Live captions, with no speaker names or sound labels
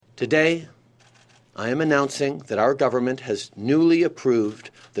Today, I am announcing that our government has newly approved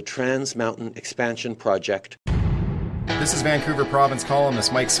the Trans Mountain Expansion Project. This is Vancouver Province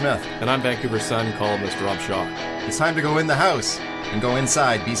columnist Mike Smith. And I'm Vancouver Sun columnist Rob Shaw. It's time to go in the House and go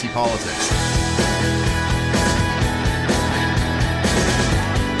inside BC politics.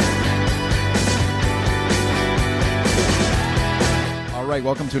 All right,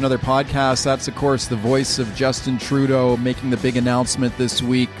 welcome to another podcast. That's, of course, the voice of Justin Trudeau making the big announcement this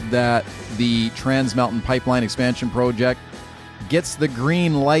week that the Trans Mountain Pipeline Expansion Project gets the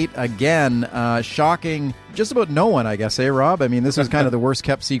green light again. Shocking just about no one, I guess, Rob? I mean, this was kind of the worst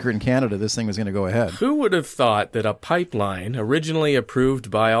kept secret in Canada. This thing was going to go ahead. Who would have thought that a pipeline originally approved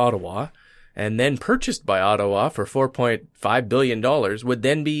by Ottawa and then purchased by Ottawa for $4.5 billion would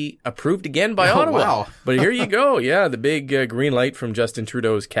then be approved again by Ottawa? Wow. But here you go. Yeah, the big green light from Justin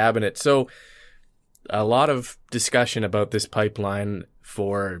Trudeau's cabinet. So a lot of discussion about this pipeline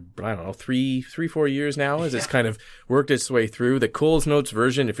for, I don't know, 3-4 years now as it's kind of worked its way through. The Coles Notes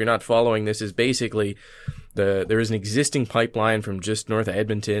version, if you're not following this, is basically there is an existing pipeline from just north of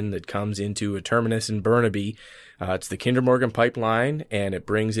Edmonton that comes into a terminus in Burnaby. It's the Kinder Morgan pipeline, and it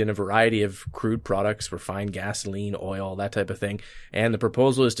brings in a variety of crude products, refined gasoline, oil, that type of thing. And the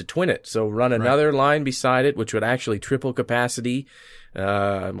proposal is to twin it. So run another line beside it, which would actually triple capacity,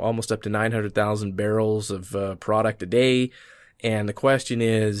 almost up to 900,000 barrels of product a day. And the question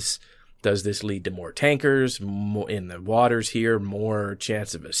is, does this lead to more tankers in the waters here, more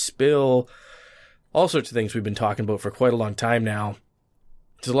chance of a spill? All sorts of things we've been talking about for quite a long time now.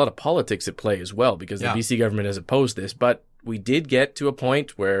 There's a lot of politics at play as well because the BC government has opposed this, but we did get to a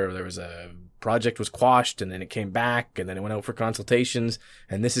point where there was a project was quashed and then it came back and then it went out for consultations.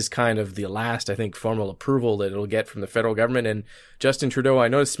 And this is kind of the last, I think, formal approval that it'll get from the federal government. And Justin Trudeau, I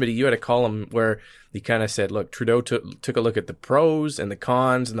noticed, Smitty, you had a column where he kind of said, look, Trudeau took a look at the pros and the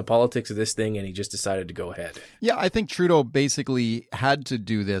cons and the politics of this thing, and he just decided to go ahead. Yeah, I think Trudeau basically had to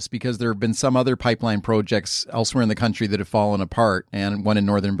do this because there have been some other pipeline projects elsewhere in the country that have fallen apart, and one in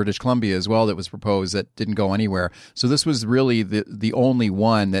northern British Columbia as well that was proposed that didn't go anywhere. So this was really the only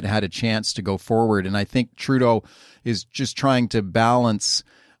one that had a chance to go forward, and I think Trudeau is just trying to balance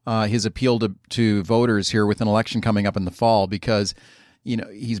his appeal to voters here with an election coming up in the fall because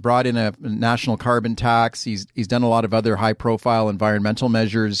he's brought in a national carbon tax. He's done a lot of other high-profile environmental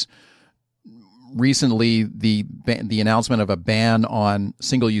measures. Recently, the announcement of a ban on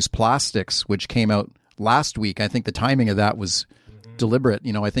single-use plastics, which came out last week. I think the timing of that was deliberate.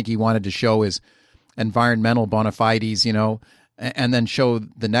 I think he wanted to show his environmental bona fides, and then show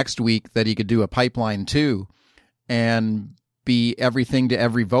the next week that he could do a pipeline too, and be everything to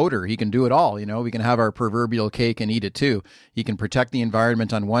every voter. He can do it all. We can have our proverbial cake and eat it too. He can protect the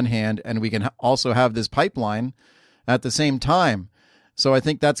environment on one hand, and we can also have this pipeline at the same time. So I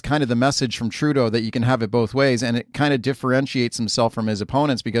think that's kind of the message from Trudeau, that you can have it both ways, and it kind of differentiates himself from his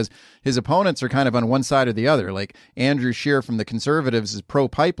opponents because his opponents are kind of on one side or the other. Like Andrew Scheer from the Conservatives is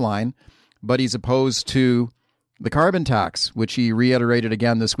pro-pipeline, but he's opposed to the carbon tax, which he reiterated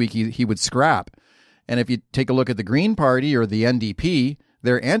again this week he would scrap. And if you take a look at the Green Party or the NDP,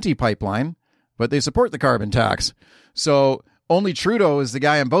 they're anti-pipeline, but they support the carbon tax. So only Trudeau is the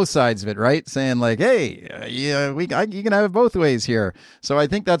guy on both sides of it, right? Saying like, hey, you can have it both ways here. So I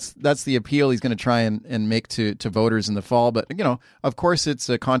think that's the appeal he's going to try and make to voters in the fall. But, of course, it's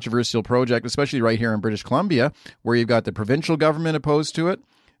a controversial project, especially right here in British Columbia, where you've got the provincial government opposed to it,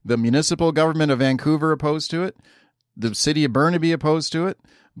 the municipal government of Vancouver opposed to it, the city of Burnaby opposed to it,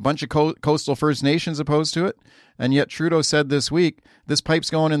 a bunch of coastal First Nations opposed to it. And yet Trudeau said this week, this pipe's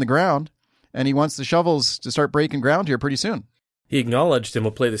going in the ground, and he wants the shovels to start breaking ground here pretty soon. He acknowledged, and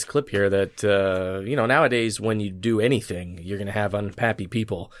we'll play this clip here, that, nowadays when you do anything, you're going to have unhappy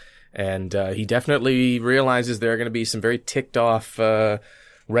people. And he definitely realizes there are going to be some very ticked off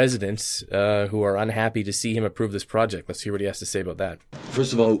residents who are unhappy to see him approve this project. Let's hear what he has to say about that.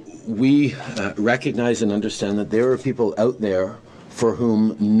 First of all, we recognize and understand that there are people out there for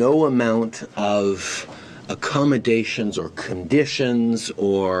whom no amount of accommodations or conditions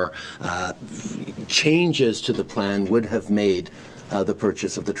or changes to the plan would have made the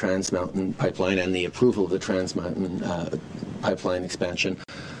purchase of the Trans Mountain Pipeline and the approval of the Trans Mountain Pipeline expansion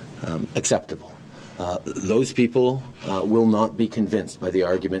acceptable. Those people will not be convinced by the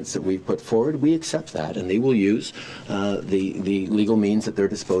arguments that we've put forward. We accept that, and they will use the legal means at their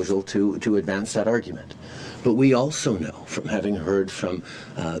disposal to advance that argument. But we also know, from having heard from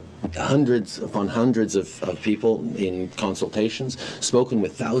hundreds upon hundreds of people in consultations, spoken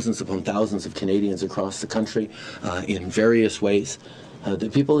with thousands upon thousands of Canadians across the country in various ways,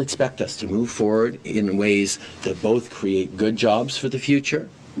 that people expect us to move forward in ways that both create good jobs for the future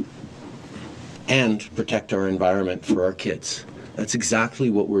and protect our environment for our kids. That's exactly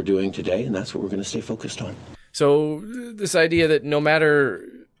what we're doing today, and that's what we're going to stay focused on. So this idea that no matter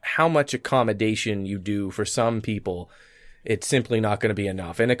how much accommodation you do for some people, it's simply not going to be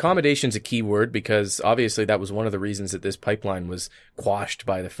enough. And accommodation's a key word, because obviously that was one of the reasons that this pipeline was quashed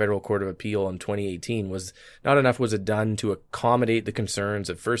by the Federal Court of Appeal in 2018, was not enough was it done to accommodate the concerns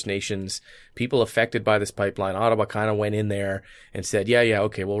of First Nations, people affected by this pipeline. Ottawa kind of went in there and said, yeah,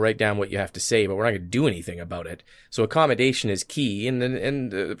 okay, we'll write down what you have to say, but we're not going to do anything about it. So accommodation is key. And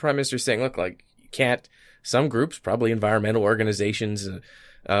the Prime Minister is saying, look, like, you can't, some groups, probably environmental organizations,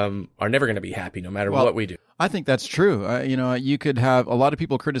 are never going to be happy no matter what we do. I think that's true. You could have a lot of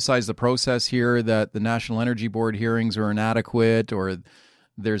people criticize the process here, that the National Energy Board hearings are inadequate, or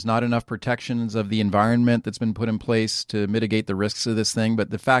there's not enough protections of the environment that's been put in place to mitigate the risks of this thing. But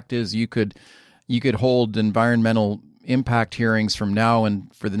the fact is, you could hold environmental impact hearings from now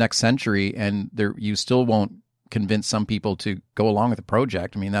and for the next century, and you still won't convince some people to go along with the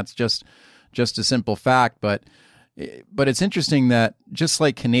project. I mean, that's just a simple fact. But it's interesting that just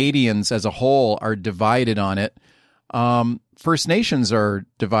like Canadians as a whole are divided on it, First Nations are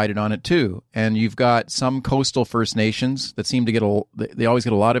divided on it too. And you've got some coastal First Nations that seem to they always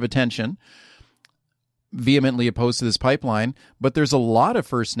get a lot of attention, vehemently opposed to this pipeline. But there's a lot of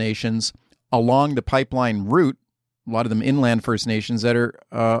First Nations along the pipeline route, a lot of them inland First Nations, that are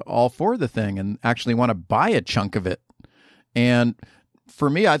all for the thing and actually want to buy a chunk of it. And for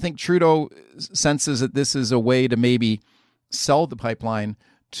me, I think Trudeau senses that this is a way to maybe sell the pipeline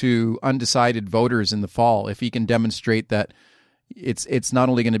to undecided voters in the fall, if he can demonstrate that it's not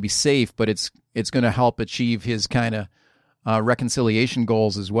only going to be safe, but it's going to help achieve his kind of reconciliation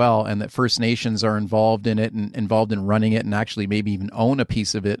goals as well, and that First Nations are involved in it and involved in running it and actually maybe even own a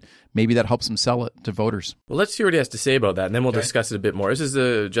piece of it. Maybe that helps him sell it to voters. Well, let's see what he has to say about that, and then we'll discuss it a bit more. This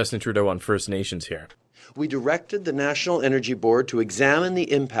is Justin Trudeau on First Nations here. We directed the National Energy Board to examine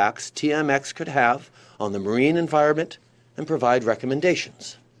the impacts TMX could have on the marine environment and provide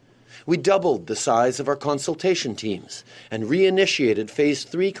recommendations. We doubled the size of our consultation teams and reinitiated Phase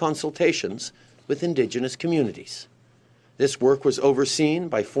 3 consultations with Indigenous communities. This work was overseen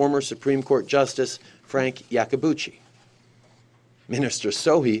by former Supreme Court Justice Frank Iacobucci. Minister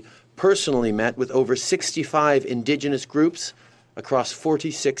Sohi personally met with over 65 Indigenous groups across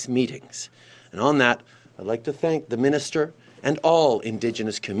 46 meetings. And on that, I'd like to thank the Minister and all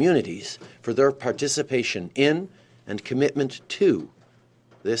Indigenous communities for their participation in and commitment to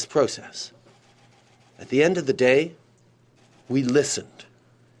this process. At the end of the day, we listened,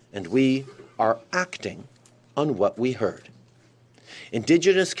 and we are acting on what we heard.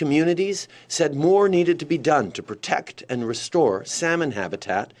 Indigenous communities said more needed to be done to protect and restore salmon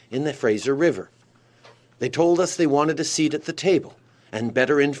habitat in the Fraser River. They told us they wanted a seat at the table and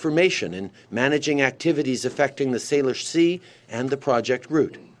better information in managing activities affecting the Salish Sea and the project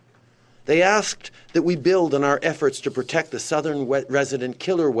route. They asked that we build on our efforts to protect the southern resident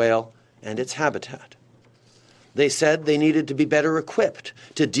killer whale and its habitat. They said they needed to be better equipped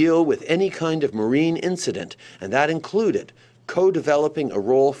to deal with any kind of marine incident, and that included co-developing a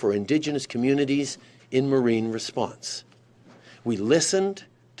role for Indigenous communities in marine response. We listened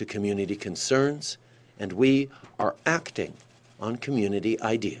to community concerns, and we are acting on community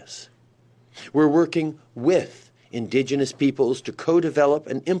ideas. We're working with Indigenous peoples to co-develop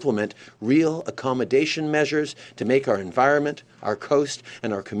and implement real accommodation measures to make our environment, our coast,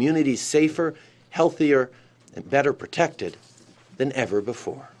 and our communities safer, healthier, and better protected than ever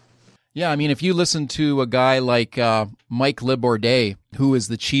before. Yeah, I mean, if you listen to a guy like Mike Laborde, who is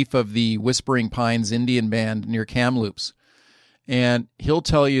the chief of the Whispering Pines Indian Band near Kamloops, and he'll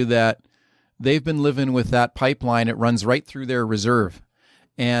tell you that they've been living with that pipeline. It runs right through their reserve,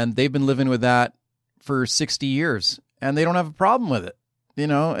 and they've been living with that for 60 years, and they don't have a problem with it,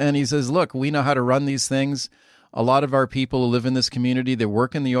 And he says, look, we know how to run these things. A lot of our people who live in this community, they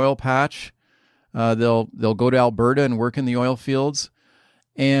work in the oil patch. They'll go to Alberta and work in the oil fields,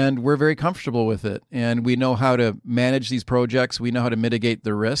 and we're very comfortable with it. And we know how to manage these projects. We know how to mitigate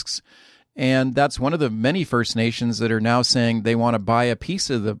the risks. And that's one of the many First Nations that are now saying they want to buy a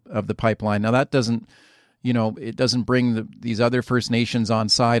piece of the pipeline. Now, that doesn't, it doesn't bring these other First Nations on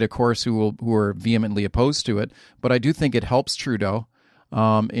side, of course, who are vehemently opposed to it. But I do think it helps Trudeau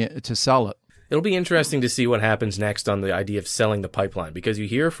to sell it. It'll be interesting to see what happens next on the idea of selling the pipeline, because you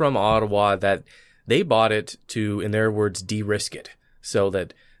hear from Ottawa that they bought it to, in their words, de-risk it, so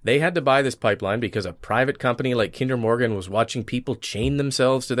that they had to buy this pipeline because a private company like Kinder Morgan was watching people chain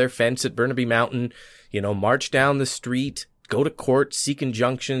themselves to their fence at Burnaby Mountain, march down the street, go to court, seek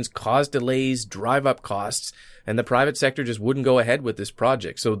injunctions, cause delays, drive up costs, and the private sector just wouldn't go ahead with this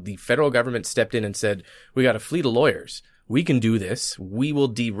project. So the federal government stepped in and said, we got a fleet of lawyers. We can do this. We will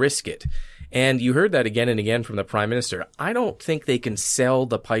de-risk it. And you heard that again and again from the Prime Minister. I don't think they can sell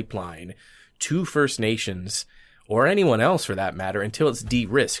the pipeline to First Nations or anyone else for that matter until it's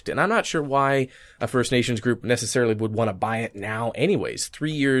de-risked. And I'm not sure why a First Nations group necessarily would want to buy it now anyways.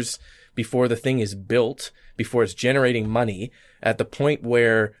 3 years before the thing is built, before it's generating money, at the point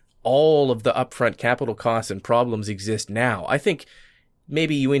where all of the upfront capital costs and problems exist now. I think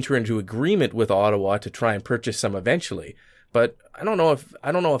maybe you enter into agreement with Ottawa to try and purchase some eventually. But I don't know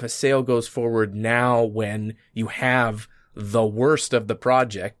if a sale goes forward now when you have the worst of the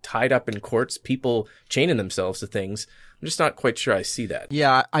project tied up in courts, people chaining themselves to things. I'm just not quite sure I see that.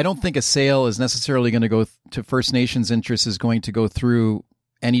 Yeah, I don't think a sale is necessarily going to go to First Nations interests is going to go through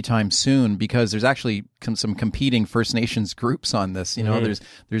anytime soon, because there's actually some competing First Nations groups on this. You know,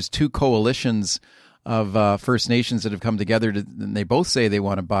 there's two coalitions of First Nations that have come together and they both say they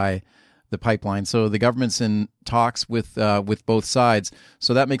want to buy the pipeline. So the government's in talks with both sides.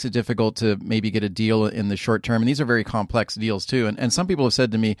 So that makes it difficult to maybe get a deal in the short term. And these are very complex deals too. And some people have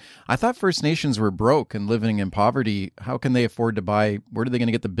said to me, I thought First Nations were broke and living in poverty. How can they afford to buy? Where are they going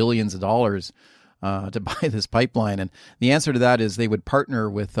to get the billions of dollars to buy this pipeline? And the answer to that is they would partner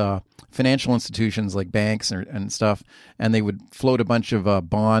with financial institutions like banks and stuff, and they would float a bunch of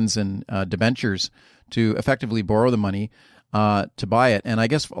bonds and debentures to effectively borrow the money to buy it. And I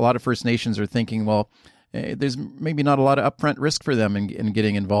guess a lot of First Nations are thinking, well, there's maybe not a lot of upfront risk for them in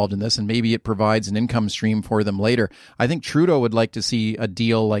getting involved in this, and maybe it provides an income stream for them later. I think Trudeau would like to see a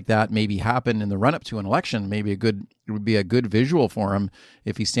deal like that maybe happen in the run-up to an election. Maybe it would be a good visual for him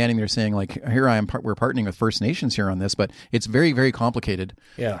if he's standing there saying, like, here I am, we're partnering with First Nations here on this, but it's very, very complicated.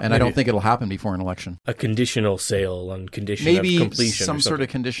 Yeah, and I don't think it'll happen before an election. A conditional sale on condition maybe of completion. Some sort of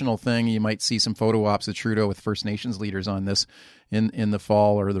conditional thing. You might see some photo ops of Trudeau with First Nations leaders on this in the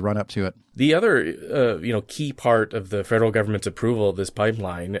fall or the run-up to it. The other key part of the federal government's approval of this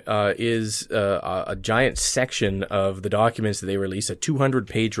pipeline is a giant section of the documents that they released, a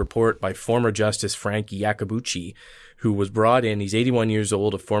 200-page report by former Justice Frank Iacobucci, who was brought in. He's 81 years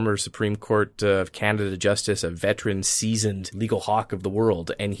old, a former Supreme Court of Canada justice, a veteran, seasoned legal hawk of the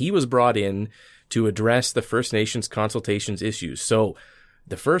world. And he was brought in to address the First Nations consultations issues. So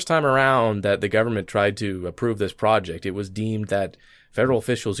the first time around that the government tried to approve this project, it was deemed that federal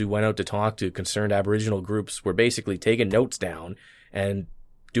officials who went out to talk to concerned Aboriginal groups were basically taking notes down and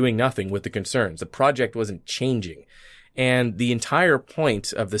doing nothing with the concerns. The project wasn't changing. And the entire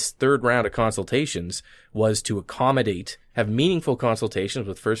point of this third round of consultations was to have meaningful consultations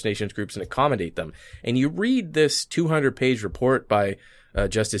with First Nations groups and accommodate them. And you read this 200-page report by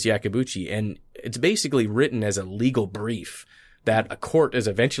Justice Iacobucci, and it's basically written as a legal brief that a court is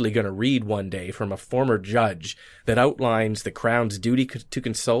eventually going to read one day from a former judge that outlines the Crown's duty to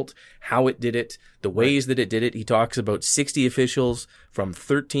consult, how it did it, the ways that it did it. He talks about 60 officials from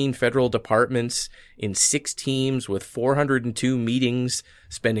 13 federal departments in 6 teams with 402 meetings,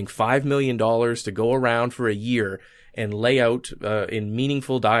 spending $5 million to go around for a year and lay out in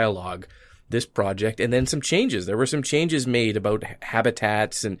meaningful dialogue this project, and then some changes. There were some changes made about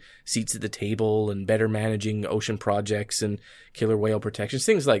habitats and seats at the table and better managing ocean projects and killer whale protections,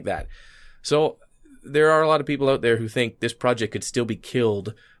 things like that. So there are a lot of people out there who think this project could still be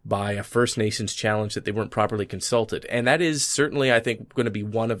killed by a First Nations challenge that they weren't properly consulted. And that is certainly, I think, going to be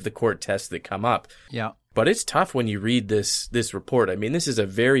one of the court tests that come up. Yeah. But it's tough when you read this report. I mean, this is a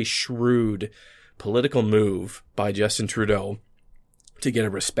very shrewd political move by Justin Trudeau to get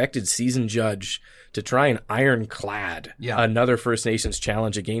a respected seasoned judge to try and ironclad another First Nations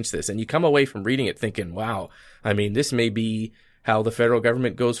challenge against this. And you come away from reading it thinking, wow, I mean, this may be how the federal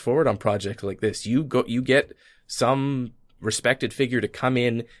government goes forward on projects like this. You get some respected figure to come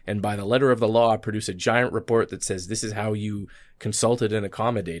in and by the letter of the law produce a giant report that says this is how you consulted and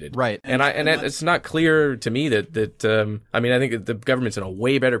accommodated. Right. And it's not clear to me that I mean, I think the government's in a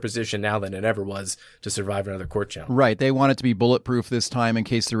way better position now than it ever was to survive another court challenge. Right. They want it to be bulletproof this time in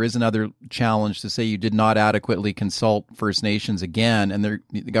case there is another challenge to say you did not adequately consult First Nations again, and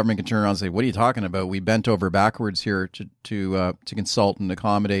the government can turn around and say, what are you talking about? We bent over backwards here to consult and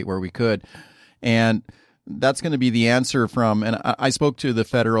accommodate where we could. And that's going to be the answer from, and I spoke to the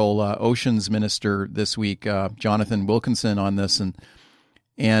federal oceans minister this week, Jonathan Wilkinson, on this,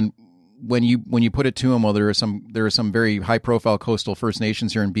 and when you put it to him, well, there are some very high profile coastal First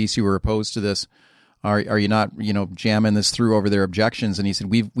Nations here in BC who are opposed to this. Are you not jamming this through over their objections? And he said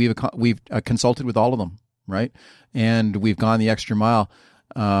we've consulted with all of them, right, and we've gone the extra mile,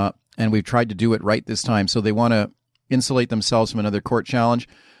 and we've tried to do it right this time. So they want to. insulate themselves from another court challenge.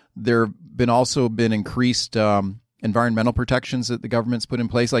 There have also been increased environmental protections that the government's put in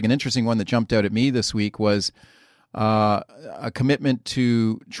place. Like an interesting one that jumped out at me this week was a commitment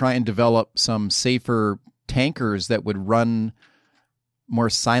to try and develop some safer tankers that would run more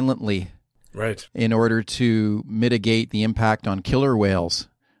silently, right, in order to mitigate the impact on killer whales,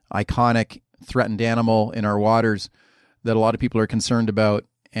 iconic threatened animal in our waters that a lot of people are concerned about.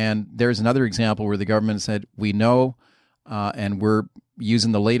 And there's another example where the government said, we know, and we're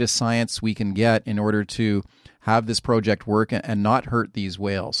using the latest science we can get in order to have this project work and not hurt these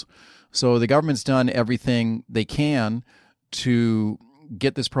whales. So the government's done everything they can to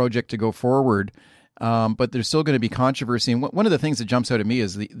get this project to go forward, but there's still going to be controversy. And one of the things that jumps out at me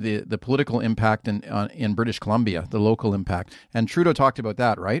is the political impact in British Columbia, the local impact. And Trudeau talked about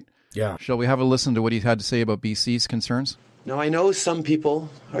that, right? Yeah. Shall we have a listen to what he had to say about BC's concerns? Now, I know some people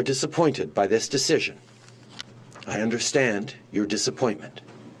are disappointed by this decision. I understand your disappointment.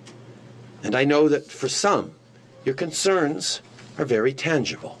 And I know that for some, your concerns are very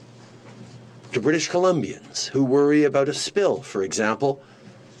tangible. To British Columbians who worry about a spill, for example,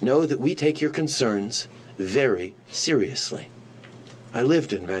 know that we take your concerns very seriously. I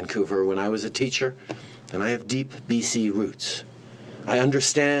lived in Vancouver when I was a teacher, and I have deep BC roots. I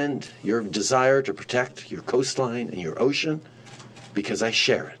understand your desire to protect your coastline and your ocean because I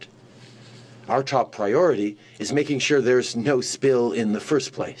share it. Our top priority is making sure there's no spill in the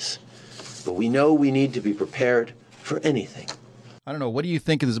first place. But we know we need to be prepared for anything. I don't know. What do you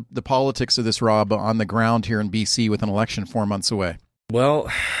think is the politics of this, Rob, on the ground here in BC with an election 4 months away?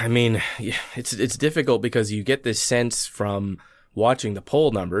 Well, I mean, it's difficult because you get this sense from watching the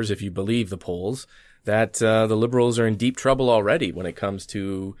poll numbers, if you believe the polls, that the Liberals are in deep trouble already when it comes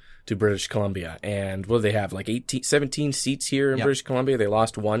to British Columbia. And what do they have, like 17 seats here in British Columbia? They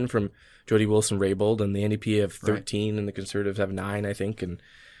lost one from Jody Wilson-Raybould, and the NDP have 13, and the Conservatives have 9, I think. And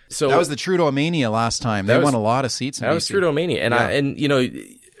so that was the Trudeau mania last time. They won a lot of seats in BC. That was Trudeau mania. And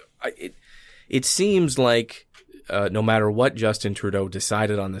it seems like no matter what Justin Trudeau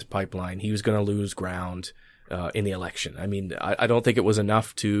decided on this pipeline, he was going to lose ground in the election. I mean, I don't think it was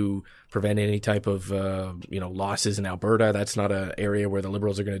enough to prevent any type of losses in Alberta. That's not an area where the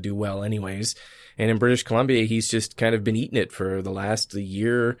Liberals are going to do well anyways. And in British Columbia, he's just kind of been eating it for the last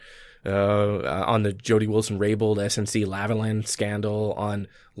year on the Jody Wilson-Raybould SNC Lavalin scandal, on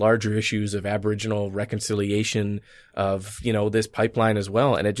larger issues of Aboriginal reconciliation, of this pipeline as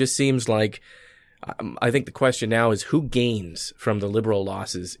well. And it just seems like I think the question now is who gains from the Liberal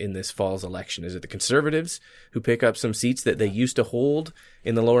losses in this fall's election? Is it the Conservatives who pick up some seats that they used to hold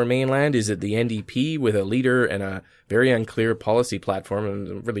in the Lower Mainland? Is it the NDP with a leader and a very unclear policy platform? And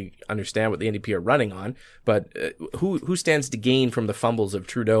I don't really understand what the NDP are running on, but who stands to gain from the fumbles of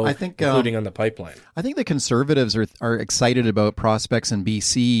Trudeau, I think, including on the pipeline? I think the Conservatives are excited about prospects in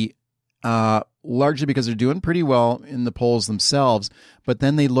BC, largely because they're doing pretty well in the polls themselves, but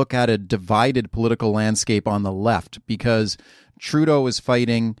then they look at a divided political landscape on the left because Trudeau is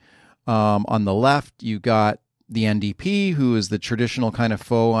fighting on the left. You got the NDP, who is the traditional kind of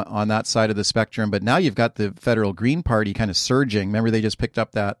foe on that side of the spectrum, but now you've got the Federal Green Party kind of surging. Remember, they just picked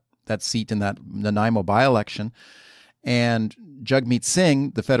up that seat in the Nanaimo by-election. And Jagmeet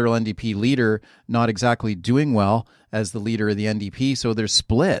Singh, the federal NDP leader, not exactly doing well as the leader of the NDP, so they're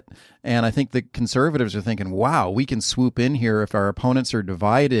split. And I think the Conservatives are thinking, wow, we can swoop in here if our opponents are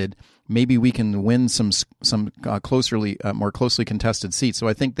divided. Maybe we can win some more closely contested seats. So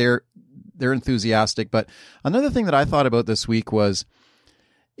I think they're enthusiastic. But another thing that I thought about this week was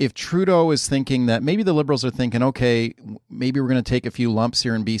if Trudeau is thinking that maybe the Liberals are thinking, okay, maybe we're going to take a few lumps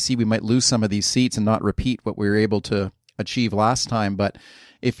here in BC. We might lose some of these seats and not repeat what we were able to achieve last time. But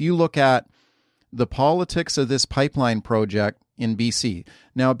if you look at the politics of this pipeline project in BC,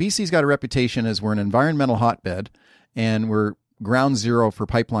 now BC's got a reputation as we're an environmental hotbed and we're ground zero for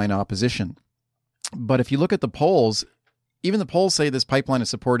pipeline opposition. But if you look at the polls, even the polls say this pipeline is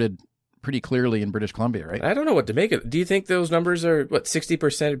supported pretty clearly in British Columbia, right? I don't know what to make of it. Do you think those numbers are,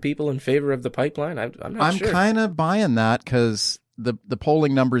 60% of people in favor of the pipeline? I'm not sure. I'm kind of buying that because the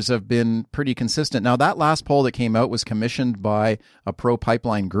polling numbers have been pretty consistent. Now, that last poll that came out was commissioned by a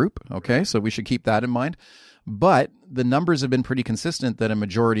pro-pipeline group, okay? So we should keep that in mind. But the numbers have been pretty consistent that a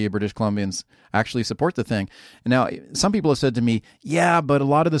majority of British Columbians actually support the thing. Now, some people have said to me, yeah, but a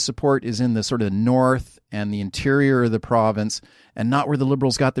lot of the support is in the sort of north and the interior of the province and not where the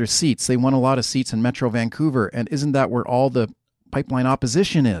Liberals got their seats. They won a lot of seats in Metro Vancouver, and isn't that where all the pipeline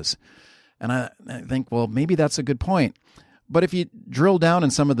opposition is? And I think, well, maybe that's a good point. But if you drill down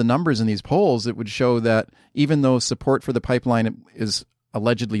in some of the numbers in these polls, it would show that even though support for the pipeline is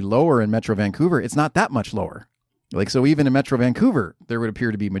allegedly lower in Metro Vancouver, it's not that much lower. Like, so even in Metro Vancouver, there would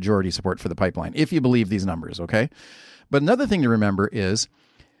appear to be majority support for the pipeline, if you believe these numbers, okay? But another thing to remember is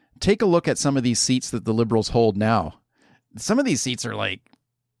take a look at some of these seats that the Liberals hold now. Some of these seats are like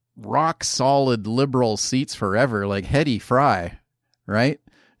rock solid Liberal seats forever, like Hedy Fry, right?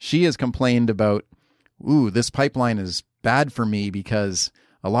 She has complained about, this pipeline is bad for me because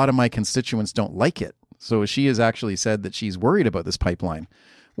a lot of my constituents don't like it. So she has actually said that she's worried about this pipeline.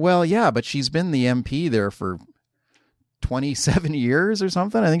 Well, yeah, but she's been the MP there for 27 years or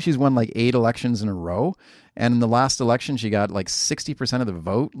something. I think she's won like 8 elections in a row. And in the last election, she got like 60% of the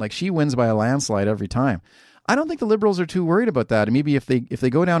vote. Like, she wins by a landslide every time. I don't think the Liberals are too worried about that. And maybe if they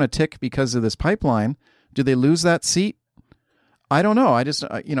go down a tick because of this pipeline, do they lose that seat? I don't know. I just,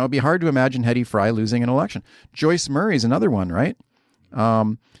 it'd be hard to imagine Hedy Fry losing an election. Joyce Murray's another one, right?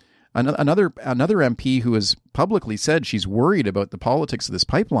 Another MP who has publicly said she's worried about the politics of this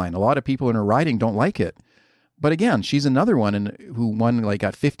pipeline. A lot of people in her riding don't like it. But again, she's another one who won like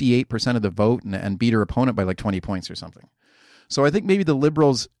at 58% of the vote and beat her opponent by like 20 points or something. So I think maybe the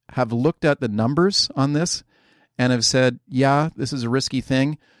Liberals have looked at the numbers on this and have said, yeah, this is a risky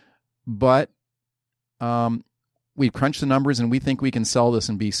thing, but we've crunched the numbers and we think we can sell this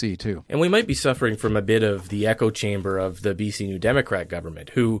in BC too. And we might be suffering from a bit of the echo chamber of the BC New Democrat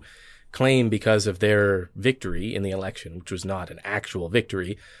government, who claim because of their victory in the election, which was not an actual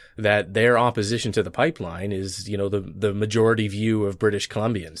victory, that their opposition to the pipeline is, the majority view of British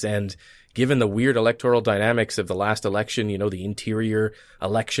Columbians. And given the weird electoral dynamics of the last election, the interior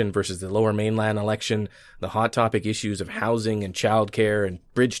election versus the lower mainland election, the hot topic issues of housing and childcare and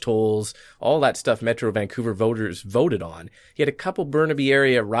bridge tolls, all that stuff Metro Vancouver voters voted on. You had a couple Burnaby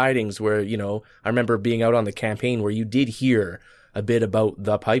area ridings where, I remember being out on the campaign where you did hear a bit about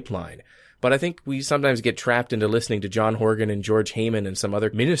the pipeline. But I think we sometimes get trapped into listening to John Horgan and George Heyman and some other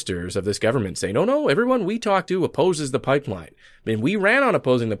ministers of this government saying, no, everyone we talk to opposes the pipeline. I mean, we ran on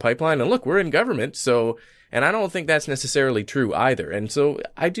opposing the pipeline, and look, we're in government, and I don't think that's necessarily true either. And so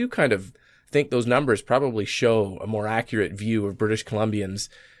I do kind of think those numbers probably show a more accurate view of British Columbians,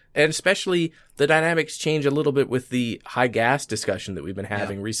 and especially the dynamics change a little bit with the high gas discussion that we've been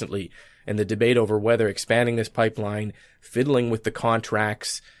having recently, and the debate over whether expanding this pipeline, fiddling with the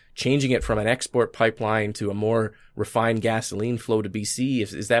contracts, changing it from an export pipeline to a more refined gasoline flow to BC.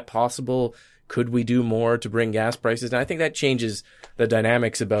 Is that possible? Could we do more to bring gas prices down? I think that changes the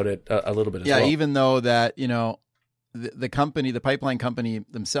dynamics about it a little bit as well. Yeah, even though that, the company, the pipeline company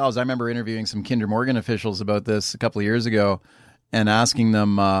themselves, I remember interviewing some Kinder Morgan officials about this a couple of years ago and asking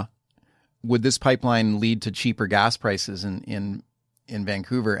them, would this pipeline lead to cheaper gas prices in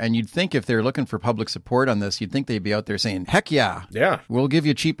Vancouver? And you'd think if they're looking for public support on this, you'd think they'd be out there saying, heck yeah, we'll give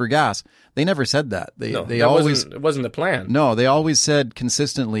you cheaper gas. They never said that. It wasn't the plan. No, they always said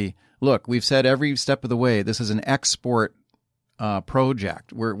consistently, look, we've said every step of the way, this is an export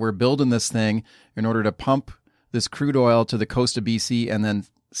project. We're building this thing in order to pump this crude oil to the coast of BC and then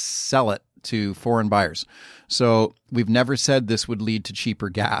sell it to foreign buyers. So we've never said this would lead to cheaper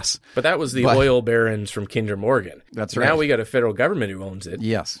gas. But that was the oil barons from Kinder Morgan. That's right. Now we got a federal government who owns it.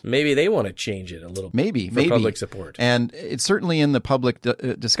 Yes. Maybe they want to change it a little bit for public support. And it's certainly in the public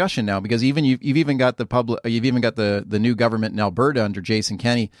discussion now, because even you've even got the new government in Alberta under Jason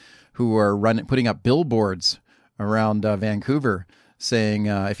Kenney, who are putting up billboards around Vancouver saying,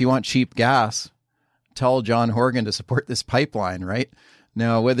 if you want cheap gas, tell John Horgan to support this pipeline, right?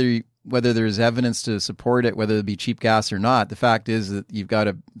 Now, whether there's evidence to support it, whether it be cheap gas or not, the fact is that you've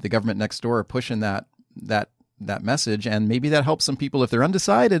got the government next door pushing that message, and maybe that helps some people if they're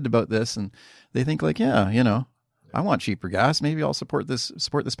undecided about this and they think like, I want cheaper gas. Maybe I'll support this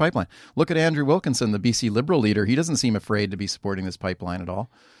pipeline. Look at Andrew Wilkinson, the BC Liberal leader. He doesn't seem afraid to be supporting this pipeline at all.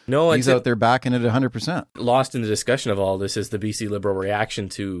 No, he's out there backing it 100%. Lost in the discussion of all this is the BC Liberal reaction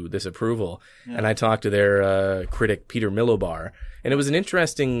to this approval. Yeah. And I talked to their critic, Peter Milobar, and it was an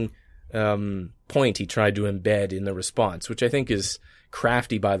interesting point he tried to embed in the response, which I think is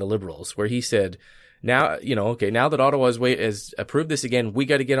crafty by the Liberals, where he said, now that Ottawa has approved this again, we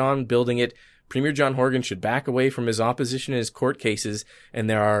got to get on building it. Premier John Horgan should back away from his opposition in his court cases, and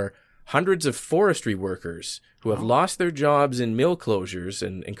there are hundreds of forestry workers who have lost their jobs in mill closures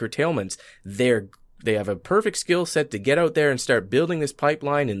and curtailments. They have a perfect skill set to get out there and start building this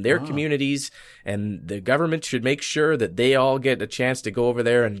pipeline in their communities, and the government should make sure that they all get a chance to go over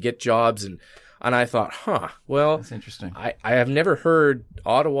there and get jobs. And I thought, well, that's interesting. I have never heard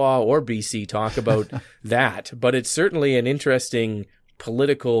Ottawa or BC talk about that, but it's certainly an interesting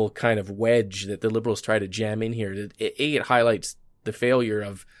political kind of wedge that the Liberals try to jam in here. It highlights the failure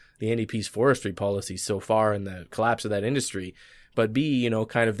of the NDP's forestry policy so far and the collapse of that industry. but B,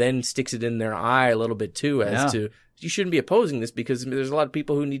 kind of then sticks it in their eye a little bit too as to you shouldn't be opposing this because there's a lot of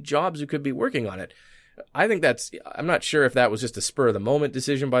people who need jobs who could be working on it. I think I'm not sure if that was just a spur of the moment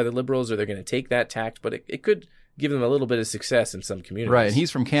decision by the Liberals or they're going to take that tact, but it could give them a little bit of success in some communities. Right, and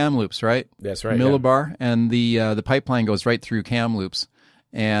he's from Kamloops, right? That's right. Millibар, and the pipeline goes right through Kamloops,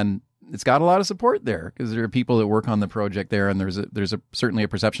 and it's got a lot of support there because there are people that work on the project there, and there's certainly a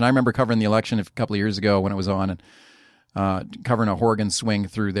perception. I remember covering the election a couple of years ago when it was on, and covering a Horgan swing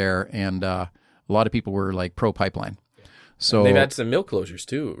through there, and a lot of people were like pro pipeline. So and they've had some mill closures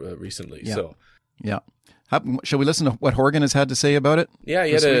too recently. Yeah. So yeah. Shall we listen to what Horgan has had to say about it? Yeah,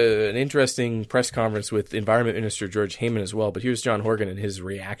 he had an interesting press conference with Environment Minister George Heyman as well. But here's John Horgan and his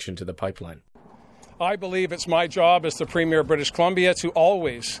reaction to the pipeline. I believe it's my job as the Premier of British Columbia to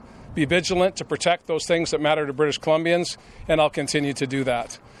always be vigilant to protect those things that matter to British Columbians, and I'll continue to do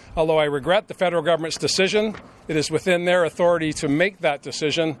that. Although I regret the federal government's decision, it is within their authority to make that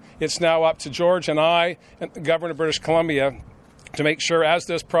decision. It's now up to George and I and the Government of British Columbia to make sure as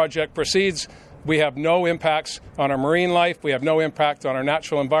this project proceeds, we have no impacts on our marine life, we have no impact on our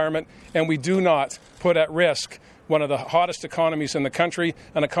natural environment, and we do not put at risk one of the hottest economies in the country,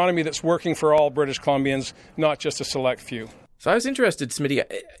 an economy that's working for all British Columbians, not just a select few. So I was interested, Smitty,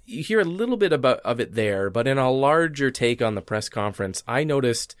 you hear a little bit of it there, but in a larger take on the press conference, I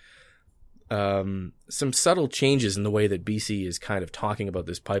noticed some subtle changes in the way that BC is kind of talking about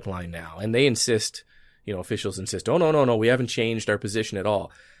this pipeline now. And they insist, officials insist, oh, no, we haven't changed our position at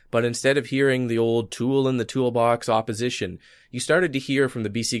all. But instead of hearing the old tool in the toolbox opposition, you started to hear from the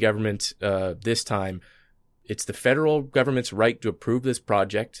BC government this time, it's the federal government's right to approve this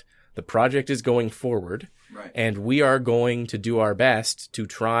project. The project is going forward, right, and we are going to do our best to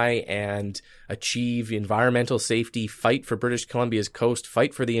try and achieve environmental safety, fight for British Columbia's coast,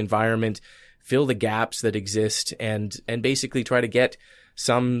 fight for the environment, fill the gaps that exist, and basically try to get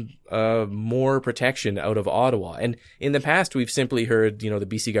some more protection out of Ottawa. And in the past, we've simply heard, the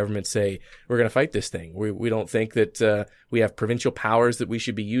BC government say, we're going to fight this thing. We don't think that we have provincial powers that we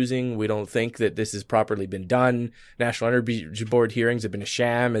should be using. We don't think that this has properly been done. National Energy Board hearings have been a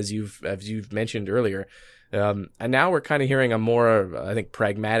sham, as you've mentioned earlier. And now we're kind of hearing a more, I think,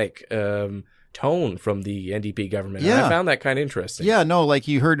 pragmatic tone from the NDP government. Yeah. And I found that kind of interesting. Yeah, no, like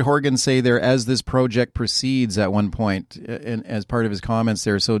you heard Horgan say there, as this project proceeds at one point, and as part of his comments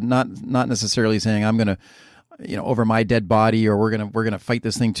there. So not necessarily saying I'm going to, over my dead body, or we're gonna fight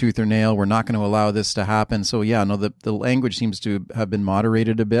this thing tooth or nail. We're not going to allow this to happen. So yeah, no, the language seems to have been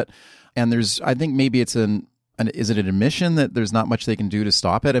moderated a bit. And I think maybe it's is it an admission that there's not much they can do to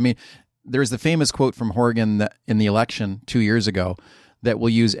stop it? I mean, there's the famous quote from Horgan that in the election 2 years ago, that will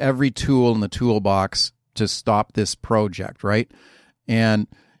use every tool in the toolbox to stop this project, right? And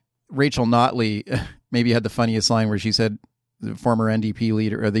Rachel Notley maybe had the funniest line where she said, the former NDP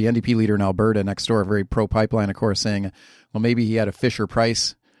leader, or the NDP leader in Alberta next door, very pro-pipeline, of course, saying, well, maybe he had a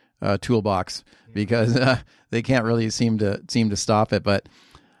Fisher-Price toolbox because they can't really seem to stop it. But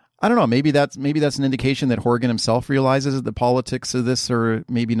I don't know, maybe that's an indication that Horgan himself realizes that the politics of this are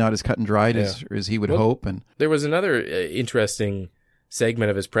maybe not as cut and dried as he would hope. And there was another interesting segment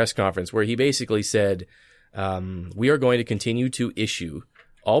of his press conference where he basically said, we are going to continue to issue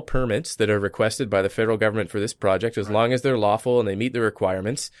all permits that are requested by the federal government for this project, as long as they're lawful and they meet the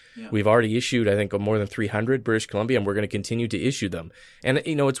requirements. Yeah. We've already issued, I think, more than 300 British Columbia, and we're going to continue to issue them. And,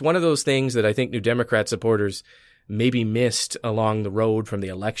 it's one of those things that I think New Democrat supporters maybe missed along the road from the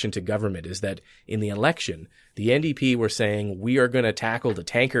election to government, is that in the election, the NDP were saying, we are going to tackle the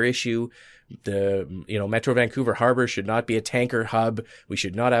tanker issue. The Metro Vancouver Harbor should not be a tanker hub. We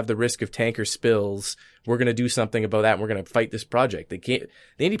should not have the risk of tanker spills. We're going to do something about that, and we're going to fight this project. The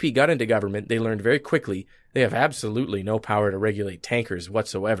NDP got into government. They learned very quickly they have absolutely no power to regulate tankers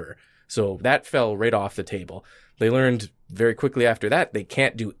whatsoever. So that fell right off the table. They learned very quickly after that they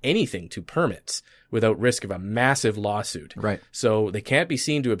can't do anything to permits without risk of a massive lawsuit. Right. So they can't be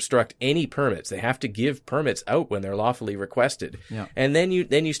seen to obstruct any permits. They have to give permits out when they're lawfully requested. Yeah. And then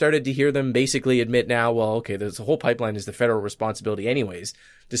you started to hear them basically admit now, well, okay, the whole pipeline is the federal responsibility anyways,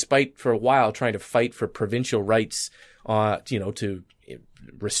 despite for a while trying to fight for provincial rights, to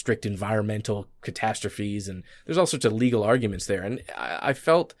restrict environmental catastrophes. And there's all sorts of legal arguments there. And I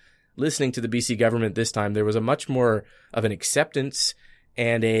felt listening to the BC government this time, there was a much more of an acceptance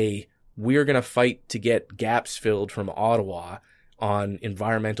and we're going to fight to get gaps filled from Ottawa on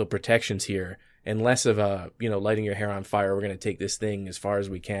environmental protections here, and less of lighting your hair on fire. We're going to take this thing as far as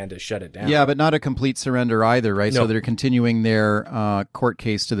we can to shut it down. Yeah, but not a complete surrender either, right? No. So they're continuing their court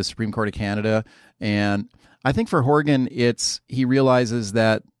case to the Supreme Court of Canada. And I think for Horgan, he realizes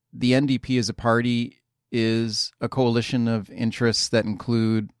that the NDP as a party is a coalition of interests that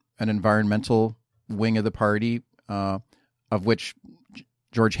include an environmental wing of the party, of which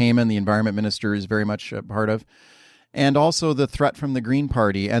George Heyman, the environment minister, is very much a part of, and also the threat from the Green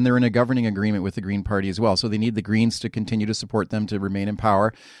Party. And they're in a governing agreement with the Green Party as well. So they need the Greens to continue to support them to remain in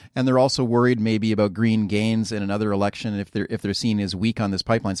power. And they're also worried maybe about Green gains in another election if they're seen as weak on this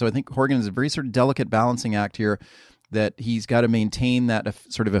pipeline. So I think Horgan is a very sort of delicate balancing act here, that he's got to maintain that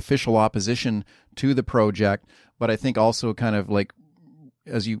sort of official opposition to the project, but I think also kind of like,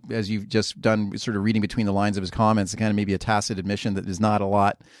 as you've just done, sort of reading between the lines of his comments, kind of maybe a tacit admission that there's not a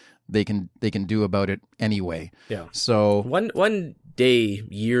lot they can do about it anyway. Yeah. So one day,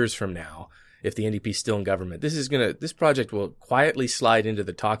 years from now, if the NDP is still in government, this project will quietly slide into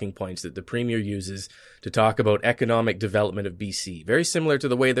the talking points that the Premier uses to talk about economic development of BC. Very similar to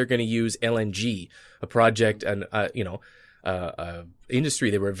the way they're going to use LNG, a project and industry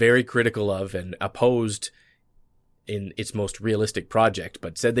they were very critical of and opposed in its most realistic project,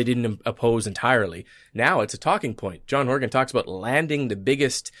 but said they didn't oppose entirely. Now it's a talking point. John Horgan talks about landing the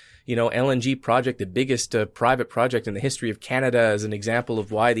biggest, LNG project, the biggest private project in the history of Canada, as an example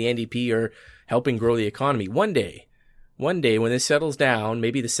of why the NDP are helping grow the economy. One day when this settles down,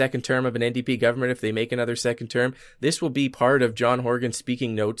 maybe the second term of an NDP government, if they make another second term, this will be part of John Horgan's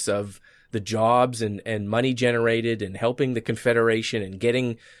speaking notes of the jobs and money generated and helping the Confederation and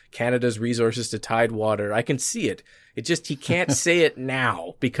getting Canada's resources to Tidewater. I can see it. It just, he can't say it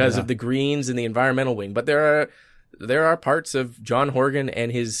now because of the Greens and the environmental wing. But there are parts of John Horgan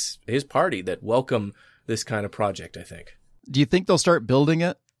and his party that welcome this kind of project, I think. do you think they'll start building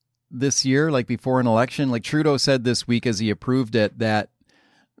it this year, like before an election? Like Trudeau said this week as he approved it, that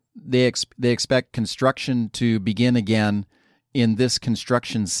they expect construction to begin again in this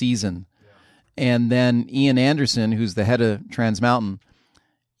construction season. And then Ian Anderson, who's the head of Trans Mountain,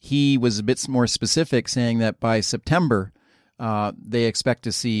 he was a bit more specific, saying that by September, they expect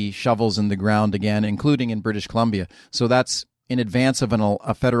to see shovels in the ground again, including in British Columbia. So that's in advance of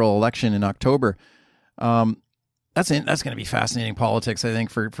a federal election in October. That's going to be fascinating politics, I think,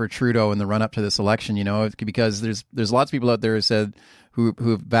 for Trudeau in the run up to this election. You know, because there's lots of people out there who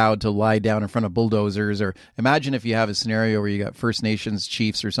have vowed to lie down in front of bulldozers. Or imagine if you have a scenario where you got First Nations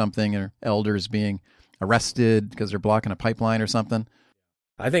chiefs or something, or elders being arrested because they're blocking a pipeline or something.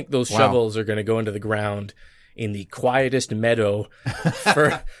 I think those shovels are going to go into the ground in the quietest meadow,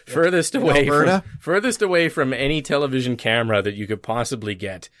 furthest away from any television camera that you could possibly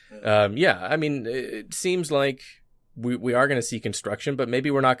get. I mean, it seems like we are going to see construction, but maybe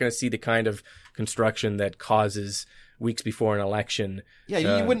we're not going to see the kind of construction that causes weeks before an election.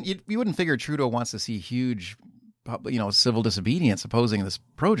 Yeah, you wouldn't figure Trudeau wants to see huge, civil disobedience opposing this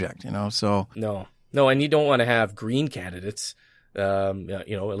project. So no, and you don't want to have Green candidates,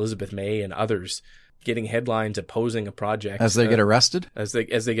 Elizabeth May and others, getting headlines opposing a project as they get arrested,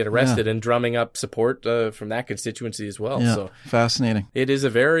 and drumming up support from that constituency as well. Yeah, so fascinating. It is a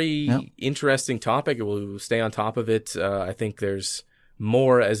very interesting topic. We'll stay on top of it. I think there's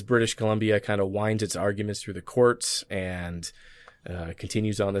more as British Columbia kind of winds its arguments through the courts and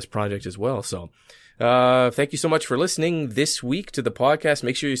continues on this project as well. So thank you so much for listening this week to the podcast.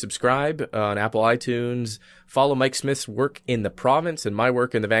 Make sure you subscribe on Apple iTunes. Follow Mike Smith's work in the province and my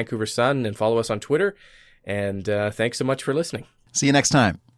work in the Vancouver Sun, and follow us on Twitter. And thanks so much for listening. See you next time.